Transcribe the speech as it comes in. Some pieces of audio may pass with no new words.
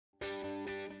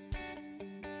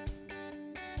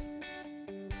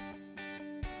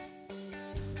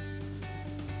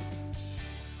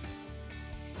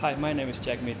Hi, my name is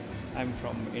Jagmeet. I'm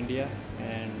from India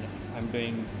and I'm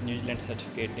doing New Zealand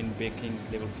certificate in baking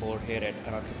level 4 here at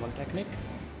Aoraki Polytechnic.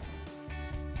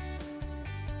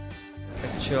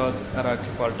 I chose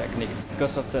Aoraki Polytechnic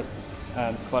because of the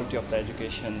quality of the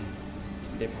education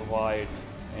they provide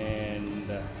and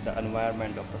the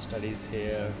environment of the studies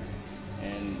here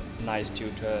and nice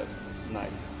tutors,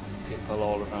 nice people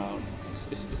all around.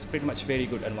 It's pretty much very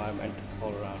good environment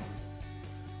all around.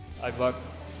 I work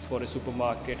for a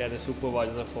supermarket as a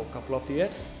supervisor for a couple of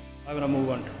years. I want to move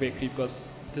on to bakery because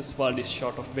this world is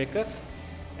short of bakers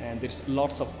and there's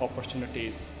lots of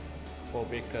opportunities for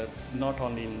bakers, not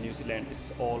only in New Zealand,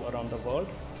 it's all around the world.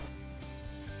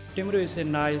 Timaru is a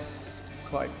nice,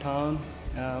 quiet town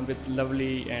with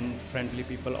lovely and friendly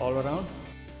people all around.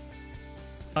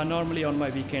 Normally on my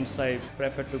weekends I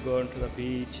prefer to go to the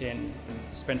beach and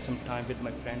spend some time with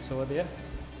my friends over there.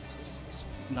 It's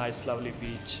a nice, lovely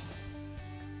beach.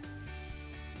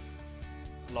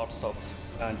 Lots of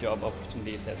job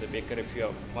opportunities as a baker.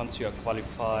 Once you are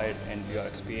qualified and you are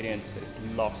experienced, there's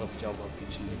lots of job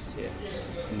opportunities here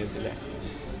in New Zealand.